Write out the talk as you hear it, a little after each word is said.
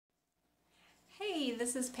Hey,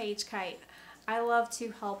 this is Paige Kite. I love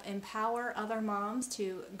to help empower other moms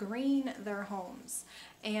to green their homes,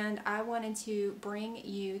 and I wanted to bring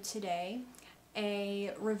you today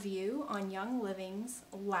a review on Young Living's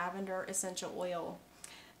lavender essential oil.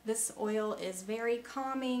 This oil is very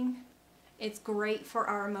calming. It's great for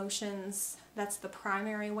our emotions. That's the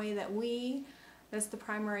primary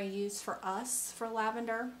use for us for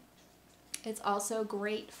lavender. It's also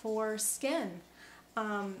great for skin.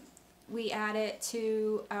 We add it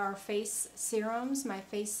to our face serums, my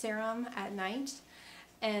face serum at night,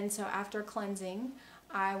 and so after cleansing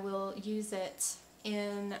I will use it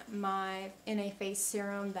in a face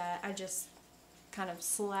serum that I just kind of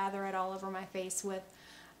slather it all over my face with.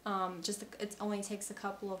 It only takes a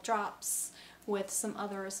couple of drops with some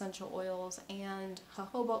other essential oils and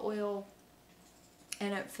jojoba oil,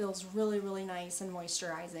 and it feels really nice and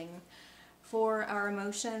moisturizing. For our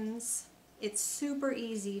emotions, it's super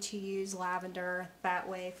easy to use lavender that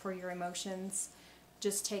way for your emotions.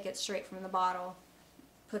 Just take it straight from the bottle,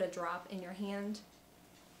 put a drop in your hand,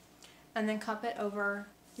 and then cup it over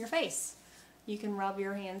your face. You can rub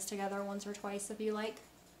your hands together once or twice if you like.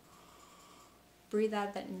 Breathe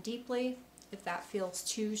that in deeply. If that feels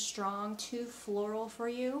too strong, too floral for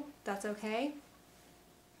you, that's okay.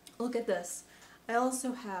 Look at this. I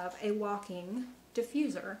also have a walking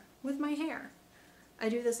diffuser with my hair. I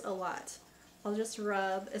do this a lot. I'll just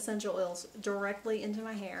rub essential oils directly into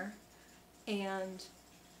my hair, and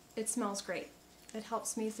it smells great. It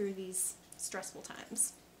helps me through these stressful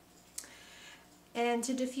times. And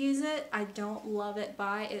to diffuse it, I don't love it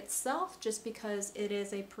by itself just because it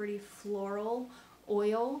is a pretty floral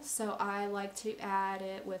oil, so I like to add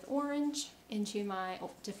it with orange into my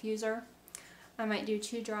diffuser. I might do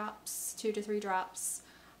 2 to 3 drops,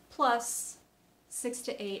 plus 6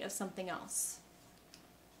 to 8 of something else.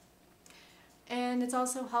 And it's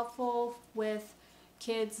also helpful with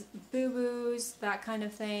kids' boo-boos, that kind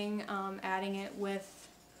of thing, adding it with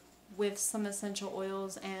some essential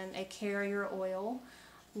oils and a carrier oil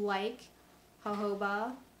like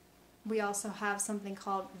jojoba. We also have something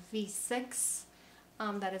called V6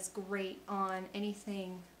 that is great on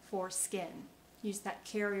anything for skin. Use that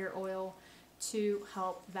carrier oil to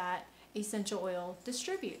help that essential oil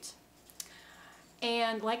distribute.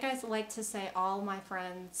 And like I like to say, all my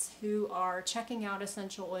friends who are checking out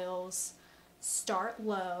essential oils, start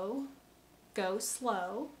low, go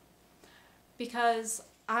slow, because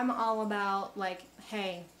I'm all about, like,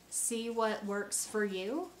 hey, see what works for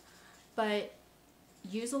you, but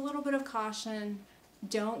use a little bit of caution.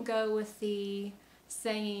 Don't go with the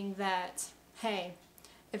saying that, hey,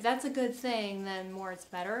 if that's a good thing, then more is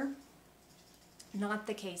better. Not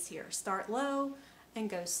the case here. Start low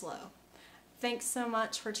and go slow. Thanks so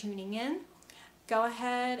much for tuning in. Go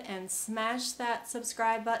ahead and smash that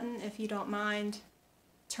subscribe button if you don't mind.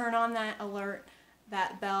 Turn on that alert,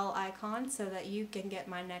 that bell icon, so that you can get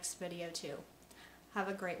my next video too. Have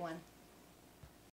a great one.